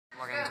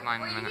to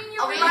mine in a minute.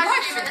 Are we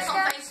live streaming this on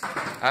Facebook?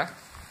 Huh?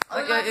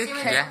 Okay.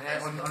 Yeah.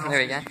 There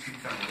we go.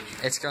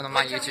 It's going on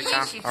my YouTube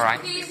channel. Alright.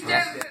 Please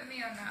Yeah. don't put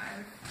me on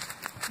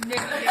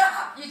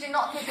that. You do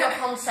not give your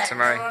consent.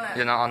 Tomorrow,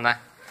 you're not on there.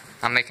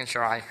 I'm making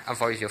sure I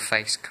avoid your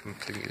face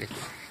completely. Do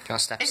you want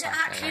to step Is it aside?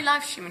 actually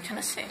live streaming? Can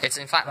I see? It's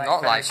in fact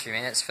not live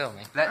streaming, it's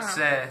filming. Let's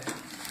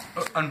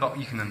unbox.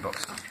 You can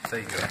unbox them. There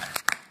you go.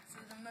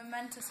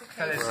 Momentous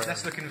occasion. Fellas,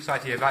 let's look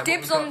inside here. Right,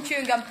 Dibs on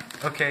chewing gum.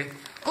 Okay.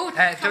 Oh, We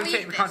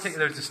can can't take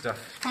loads of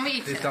stuff. Can we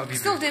eat it? That'll be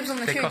Still rude. dibs on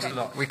the They chewing cost a gum.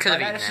 lot. We could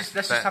have Right, eaten let's it,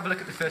 just have a look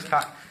at the first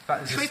pack.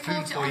 There's Should we a put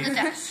it spoonful. on the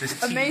desk? There's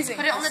tea. Amazing.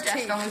 Put it on the It's desk.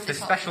 tea. I'll move There's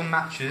this up. special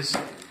matches.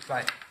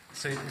 Right.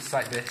 So it's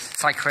like this.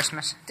 It's like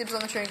Christmas. Dibs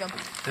on the chewing gum.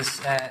 There's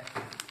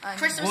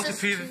Christmas water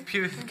is...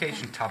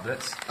 purification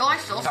tablets. Oh, I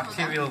saw some of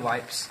them. Bacterial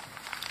wipes.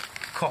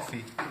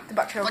 Coffee. The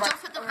bacterial Well, bite.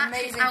 don't put them are actually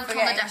amazing out for on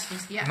the getting.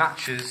 desk. Yeah.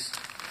 Matches.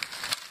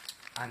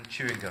 And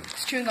chewing gum.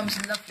 Chewing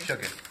gum's lovely.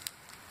 Sugar.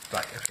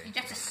 Right. Okay. You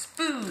get a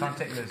spoon. Can't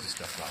take loads of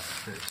stuff like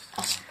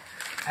first.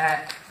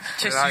 That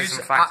is Tissues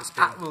in fact a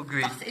spoon. at will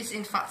green. That is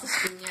in fact a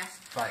spoon, yes.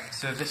 Right,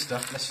 so this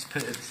stuff, let's just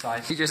put it at the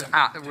side. You just Don't-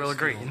 at don't will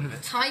spill all green. of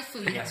it. Thai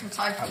food. Yeah, Some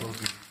Thai at will food.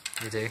 green.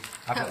 You do.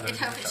 I've got Hope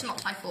loads of it's stuff. not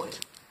typhoid.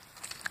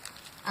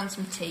 And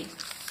some tea.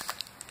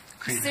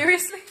 Cream.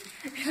 Seriously?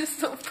 You just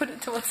sort of put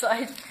it to one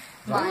side.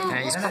 Yeah,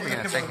 he's probably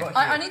going to take it.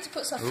 I need to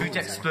put stuff. Fruit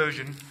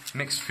explosion,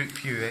 mixed fruit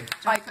puree.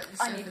 I Put the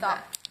soda need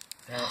that.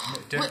 No,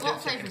 Wait, don't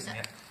what take flavour is it?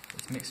 yet.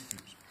 It's mixed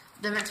fruit.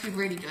 They're meant to be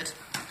really good.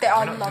 They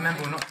are Remember,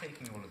 lovely. we're not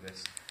taking all of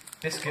this.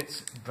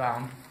 Biscuits,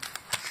 brown.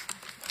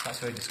 That's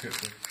very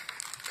descriptive.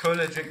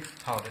 Cola drink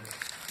powder.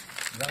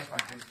 Raspberry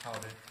drink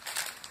powder.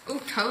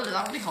 Oh, cola,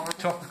 that would be horrible.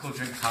 Tropical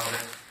drink powder.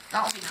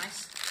 That would be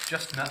nice.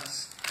 Just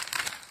nuts.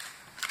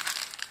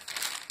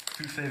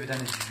 Fruit flavoured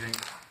energy drink.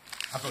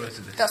 I've got loads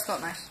of this. That's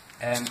not nice.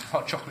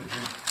 Hot chocolate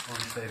drink,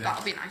 orange flavour. That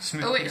would be nice.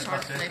 Smooth Oh, wait, peanut it's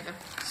orange butter. flavour.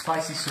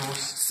 Spicy sauce.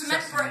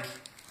 Cement sesame. brick.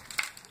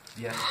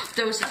 Yeah.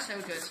 Those are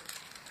so good.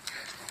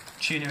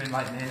 Tuna and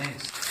light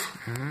mayonnaise.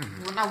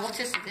 Well, now what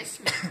is this?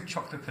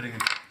 Chocolate pudding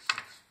and sauce.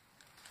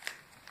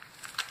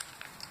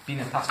 Bean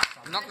and pasta I'm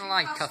salad. not going to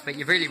lie, Cuthbert,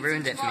 you've really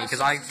ruined it for me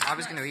because I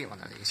was going to eat one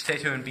of these.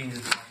 Potato and beans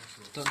and tomato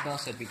sauce. Doesn't Bell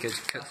said we could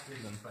cook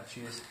them. Right,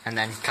 cheers. And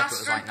then Cuthbert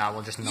was like, no,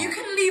 we'll just not. You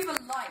can leave a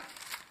like.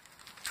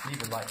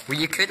 Leave a like. Well,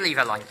 you could leave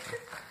a like.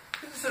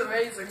 This is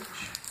amazing.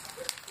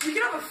 You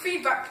can have a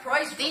feedback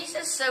prize. These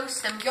are so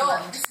simple.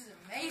 God, and- this is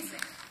amazing.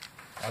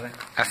 Are they?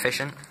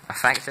 Efficient,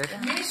 effective.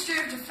 Ministry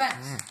of Defence.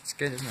 Yeah, it's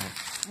good, isn't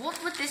it?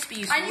 What would this be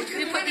used And for? you Should can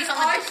we win put these an on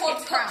the iPod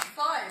biscuits brown? Touch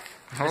 5.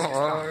 You want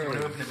Oh,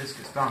 to open the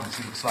biscuits brown and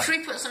see what it's like? Should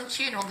we put some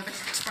tuna on the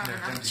biscuits brown No,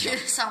 and have a don't do tuna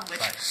that. sandwich?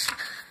 Right.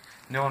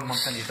 No one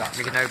wants any of that.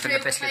 we can Should open we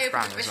the biscuits open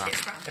brown the as well.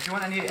 biscuits brown? If you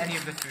want any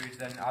of the food,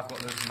 then I've got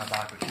those in my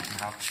bag which you can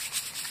have.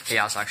 He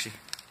has actually.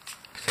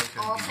 Potato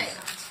I'll and take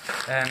beans.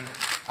 that.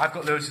 I've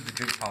got loads of the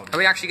drink powder. Are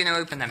we actually going to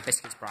open them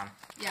biscuits brown?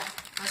 Yeah.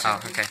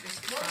 Oh, okay.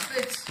 What's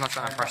this? I'm not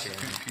trying to pressure you.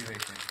 Fruit puree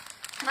thing.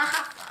 Can I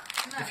have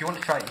that? If you want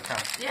to try it, you can.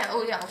 Yeah,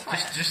 oh yeah, I'll try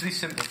it. Just these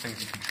simple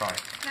things you can try.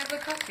 Never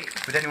cookie.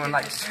 Would anyone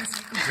like to...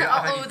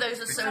 Oh, those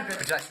are so good.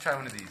 Would you like to try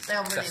one of these? They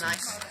are really Sesame.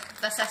 nice.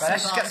 They're Right, sesame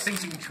let's just get the bars.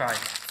 things you can try.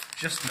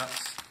 Just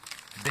nuts.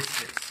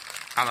 Biscuits.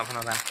 I'll have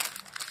one of them.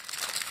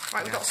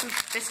 Right, we've got some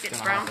biscuits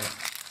Can I brown. have it?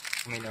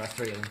 I mean, there are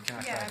 3 of them. Can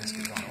I try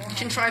biscuits on? You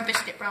can try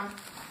biscuit brown.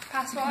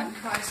 Pass one.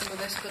 Try some of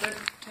this, but don't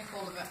take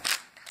all of it.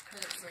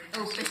 'Cause it's really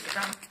Oh, biscuit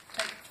brown.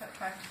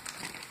 Try.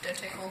 Don't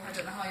take all. I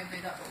don't know how you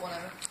do that, but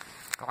whatever.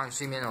 Go on,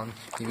 zoom in on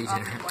you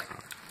eating it.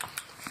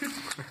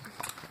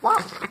 Wow.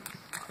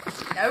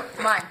 Nope,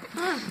 mine.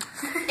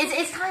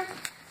 It's kind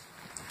of...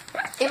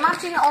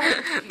 Imagine orange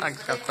juice, Thanks,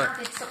 but they've Cuthbert.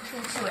 added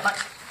something to it. Like,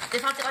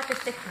 they've added like a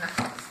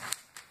thickener.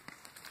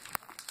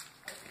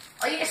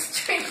 Are you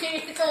just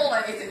drinking it all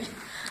over you?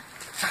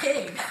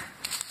 Pig.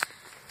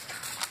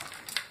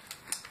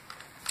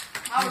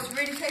 That was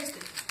really tasty.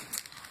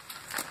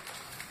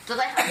 Do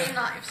they have any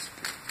knives?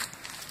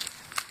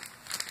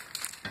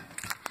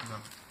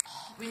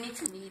 Oh, we need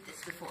to knead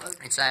this before opening.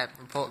 It's a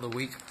report of the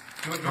week.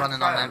 Do you want Running to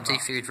try on it empty or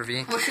not? food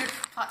review. We should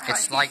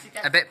It's like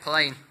a bit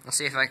plain. Let's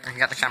see if I can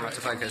get the camera to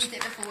focus. Knead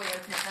it before we open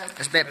it though.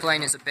 It's a bit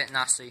plain. It's a bit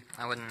nasty.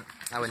 I wouldn't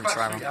try Quite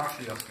one. sweet,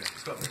 actually, Oscar.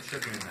 It's got some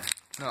sugar in there.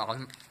 No, I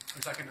wouldn't.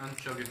 It's like an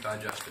unsugared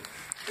digestive.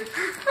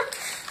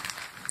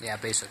 Yeah,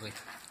 basically.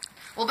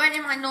 Well, bearing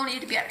in mind, normally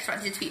you'd be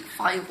expected to eat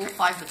all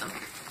 5 of them.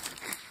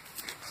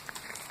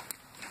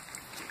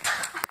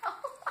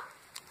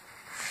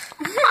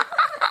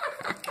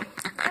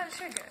 That's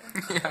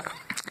sugar.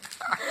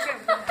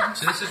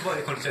 So this is what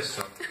it consists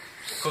of.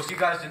 Of course, you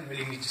guys didn't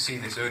really need to see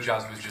this.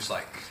 Ojaz was just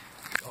like,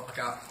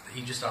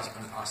 he just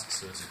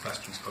asks loads of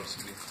questions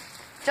constantly.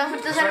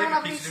 Does He's anyone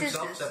have already any repeated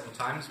himself scissors? several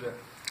times, but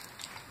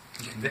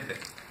you can rip it.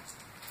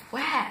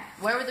 Where?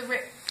 Where are the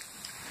rip?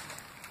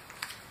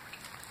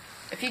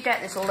 If you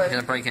get this all I'm over.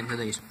 gonna break into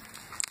these.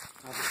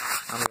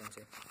 I'm going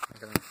to.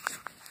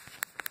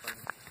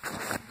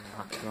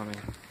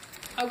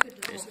 How good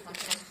is it?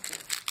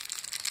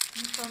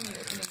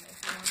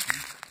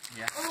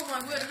 Oh my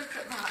word, look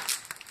at that.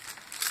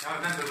 Now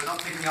remember, we're not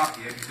picking up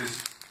here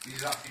because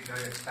these are actually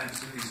very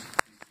expensive. These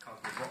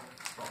cardboard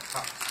box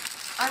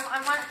packs.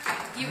 I might.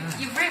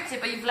 you've ripped it,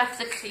 but you've left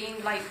the clean,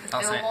 like, the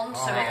That's fill it. one,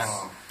 so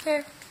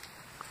it's...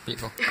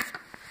 Beautiful.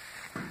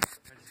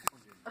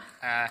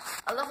 I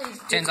love these.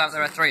 Turns out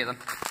there are 3 of them,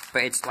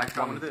 but it's like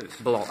Try one one of those.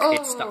 block. Oh.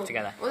 It's stuck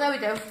together. Well, there we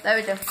go. There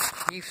we go.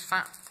 You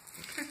fat.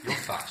 You're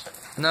fast.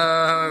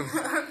 No.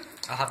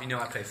 I'll have you know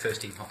I play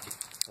first team hockey.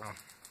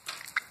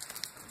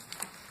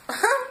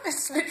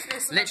 It's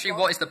literally. Literally,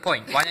 what is the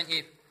point? Why don't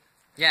you?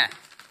 Yeah.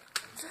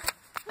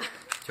 Do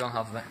you want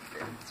half of it?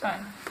 It's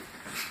fine.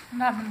 I'm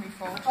having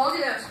before. Hold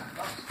it out.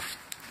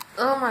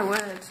 Oh my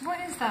word. What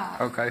is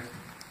that? Okay.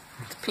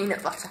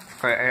 Peanut butter.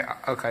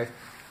 Okay.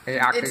 It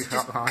actually It's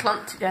just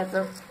clumped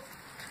together.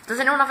 Does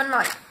anyone have a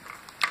knife?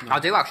 I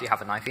do actually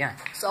have a knife, yeah.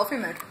 Selfie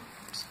mode.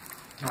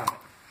 No.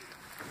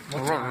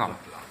 Well, rather not.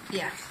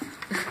 Yeah.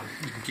 You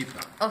can keep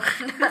that. Oh.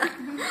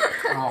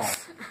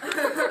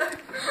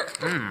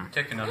 Oh.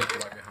 Take another to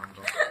wipe your hands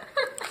off.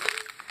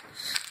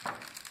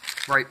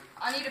 Right.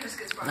 I need a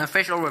biscuit An spread.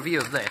 official review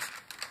of this.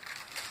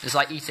 It's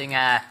like eating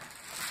Cement.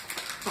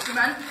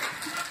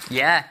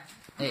 yeah,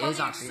 it is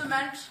Fucking actually.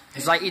 Cement.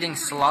 It's like eating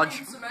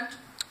sludge.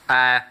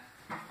 Cement.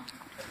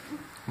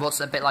 What's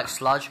a bit like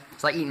sludge?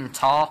 It's like eating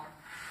tar.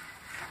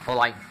 Or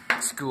like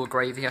school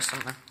gravy or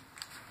something.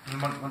 You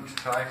want to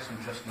try some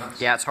just nuts?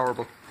 Yeah, it's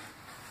horrible.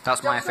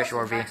 That's my official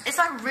review. It's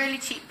like really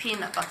cheap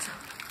peanut butter.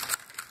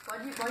 Why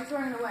are you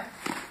throwing it away?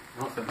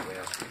 Not the way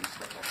else.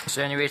 It's It's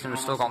the only reason we've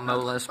still got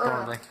molars,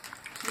 probably.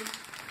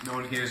 no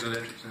one here is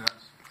allergic to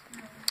nuts.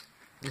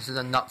 This is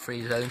a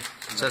nut-free zone.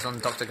 It says on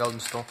Dr.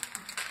 Golden's store.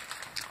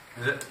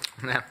 Is it?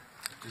 Yeah.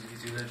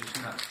 Is he allergic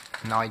to nuts?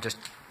 No, he just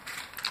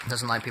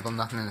doesn't like people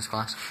nutting in his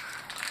class.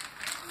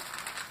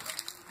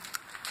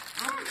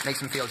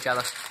 Makes him feel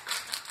jealous.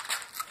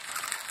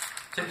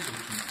 Take some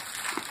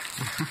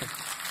tea.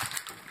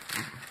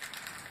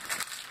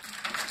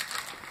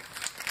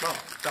 Well,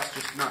 that's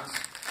just nuts.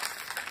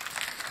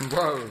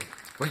 Whoa!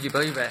 Would you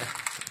believe it?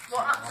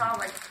 What nuts are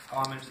they?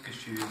 Almonds,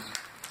 cashews,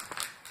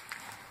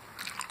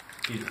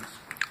 peanuts.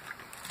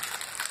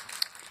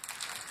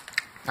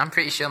 I'm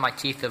pretty sure my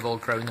teeth have all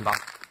grown about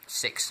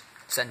 6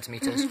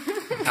 centimeters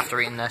after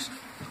eating this.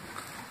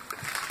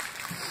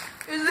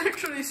 It's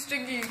literally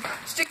sticky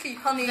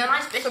honey. They're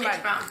nice biscuits,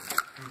 cement. brown.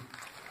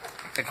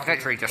 It's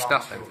literally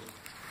disgusting.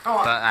 Oh,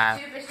 what? But,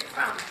 2 biscuits,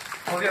 brown.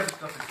 All the other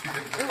stuff is too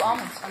different. Ooh,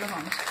 almonds. I love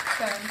almonds.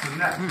 So, Can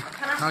Isn't it?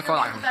 I I see quite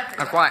like the them. beverage?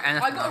 I quite like I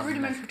anything. got a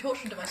rudimentary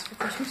torture device for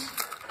Christmas.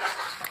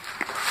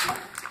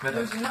 But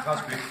that's good.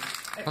 Was it?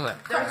 There's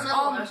That's another one.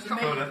 almonds That's made.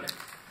 Cola.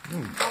 Yeah,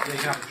 you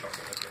can have the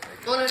chocolate. That's okay.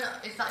 Oh, no, no.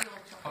 Is that your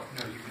chocolate? Oh,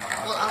 no, you can have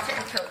Well, that. I'll take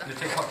the cola. No,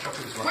 take hot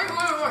chocolate as well. Wait.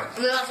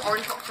 No, that's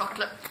orange hot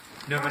chocolate.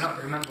 No, we're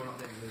not. Remember, we're not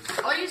doing this.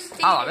 Are you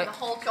stealing I'll have it. the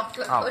whole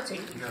chocolate Oh.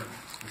 pudding? No,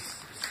 it's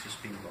just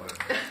being loyal.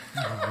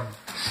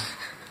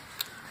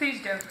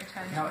 Please don't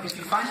pretend. Now, if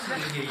you find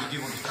something here you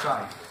do want to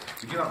try,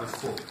 we do have a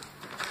fork.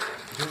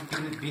 You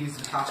want beans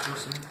and pasta or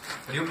something?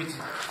 Or do you want me to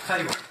tell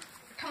you what?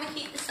 Can we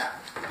heat this up?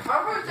 I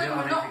probably think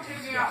we're not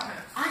taking it out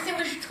here. I think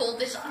we should call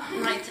this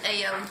night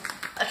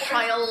a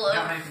trial, We don't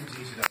have anything to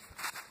heat it up.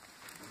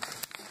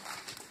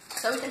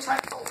 so we can try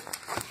it cold.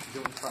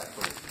 You don't want to try it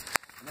cold.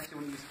 Unless you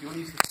want to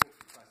use the fork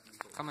to try something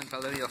cold. Comment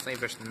below your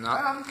favourite nut.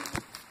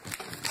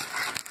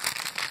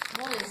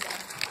 What is that?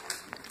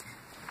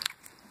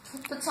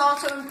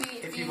 Potato and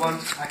beef. If you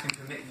want, I can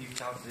permit you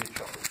to have the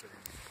chocolate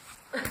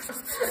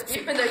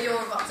pudding. Even though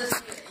you're about to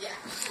see it, yeah.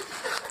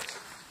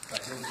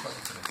 Right, you want the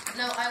chocolate pudding?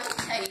 No, I will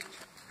take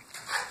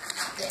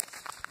this.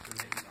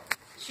 Permit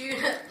you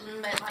now. Tuna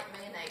and like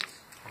mayonnaise.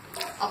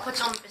 I'll put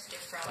it on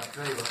biscuits, Right,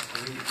 probably. very well.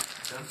 Are we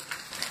done?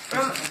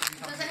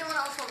 Does anyone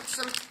else want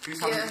some? Who's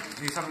Yeah.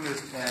 having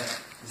this? Is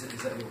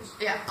that yours?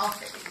 Yeah, I'll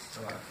take these.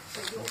 Alright.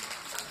 Let's go. Do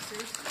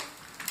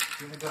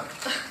you want to go?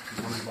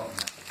 There's one at the bottom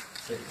there.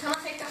 See, Can I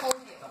take the whole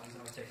deal? that one's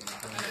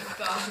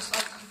always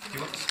taken. Do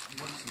you want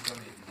some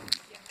gummy?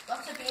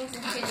 Butter, beans,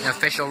 and chili. An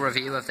official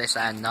review of this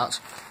nut.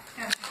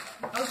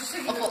 I was just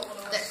thinking Oh,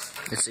 this.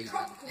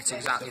 It's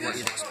exactly what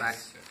you'd expect.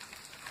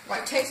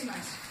 Right, tastes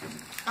nice.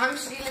 I'm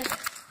stealing this.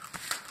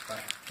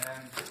 Right.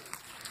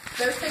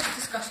 Those taste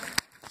disgusting.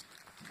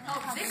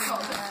 Oh, this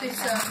cola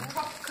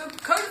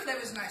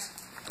flavour is nice.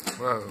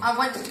 Whoa. I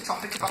went to the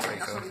tropical That's buffet,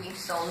 that's pretty what we need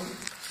stolen.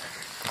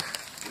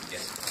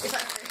 Yes. It's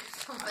actually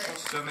some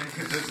fish. So many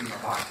good goods in my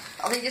bag.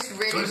 Are they just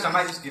really Honest, I nice?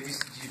 might just give you.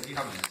 Do you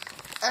have this?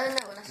 No,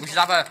 that's We should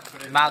have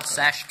a MAD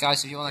sesh,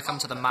 guys. If you want to come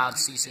to the MAD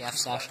CCF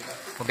sesh,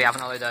 we'll be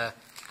having a load of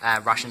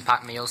ration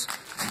pack meals.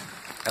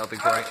 It'll be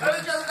great.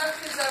 Oh, just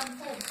left his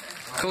form.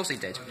 Of course he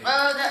did. some of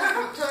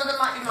them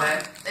might be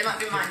mine. They might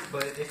be mine.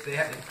 But if they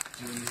had it,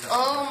 do you use that?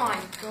 Oh my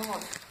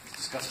god. It's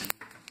disgusting.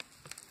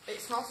 It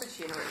smells like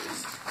tuna at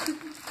least.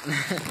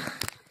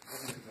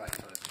 Right,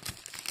 first.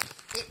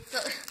 It's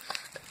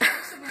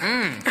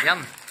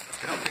Yum.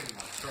 They're not picking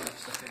that. Throw that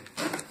stuff in.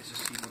 It's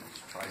just you want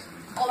to try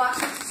something. oh,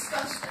 that's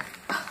disgusting.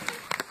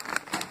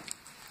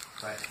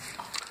 Right.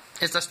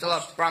 Is there still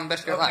a brown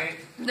biscuit left? Okay.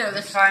 No, The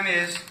this. time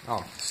is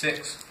Oh,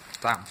 6.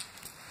 damn.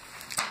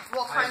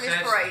 What time is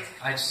parade?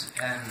 I just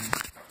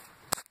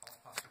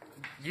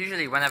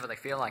Usually whenever they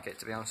feel like it,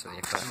 to be honest with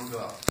you. But we'll go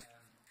out.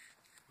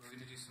 We're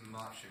going to do some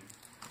marching.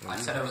 I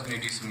said I was going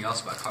to do something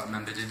else, but I can't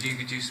remember. Did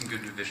you do some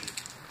good revision?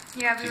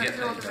 Yeah, Do we you went get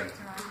through all paid the then? bits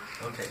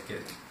tonight. Okay,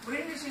 good. We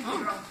didn't do CG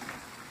wrong.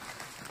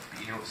 But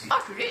you know what's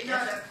Oh, really? No,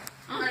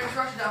 no. No, just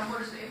rush it down.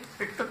 What is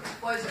it?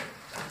 What is it?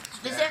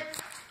 Is it?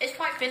 It's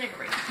quite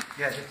vinegary.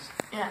 Yeah, it's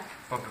Yeah.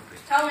 probably.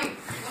 Tell me.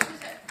 What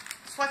is it?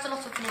 It's quite a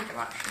lot of vinegar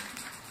actually.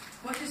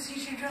 What is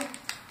CG drill?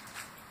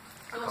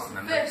 I What's can't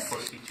remember. this?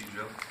 What's CG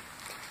drill?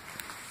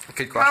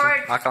 Good question.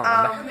 I can't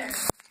remember. Come here.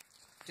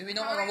 Do we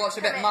not want to watch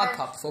a bit of Mad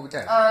Pub before we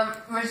do?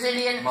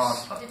 Resilience,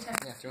 Mars Pub.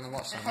 Yeah, do you want to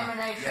watch some of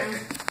that?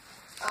 determination,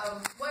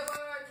 Wait.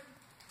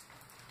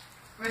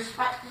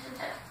 respect, isn't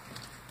it?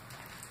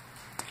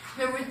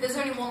 No, there's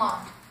only one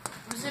arm.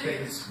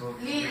 Resilience, Well,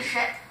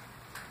 leadership.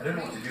 I don't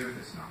know what to do with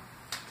this now.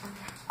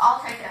 I'll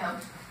take it home.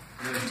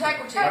 Really? Take-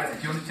 Do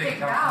you want to take it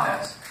down now. from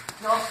this?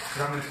 No,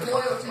 Because I'm going to put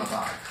that in my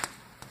bag.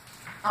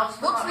 I'll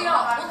just What's the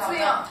arm? What's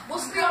the arm?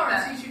 What's the arm in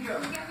CG drill?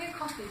 Give me a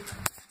coffee.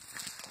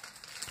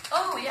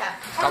 Oh yeah.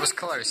 That was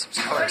close. It was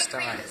close,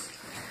 don't I?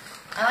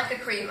 I like a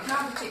creamer.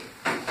 Number 2. Make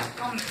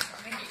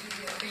it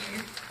easier for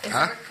you. Is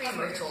Huh? there a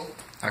creamer at all?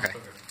 Okay,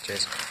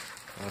 cheers.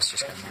 Well, let's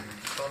just get them.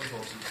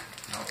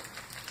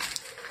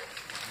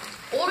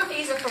 All of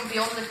these are from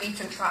Beyond the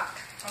Beaten Track.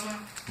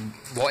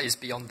 What is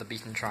Beyond the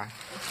Beaten Track?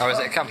 Oh, is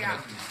it a company?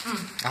 Yeah.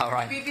 Oh,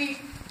 right. BB.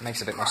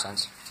 Makes a bit more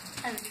sense.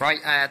 Right,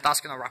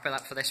 that's going to wrap it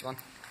up for this one.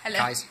 Hello.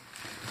 Guys,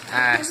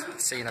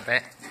 see you in a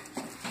bit.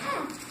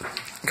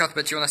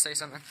 Cuthbert, do you want to say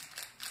something?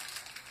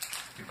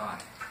 Goodbye.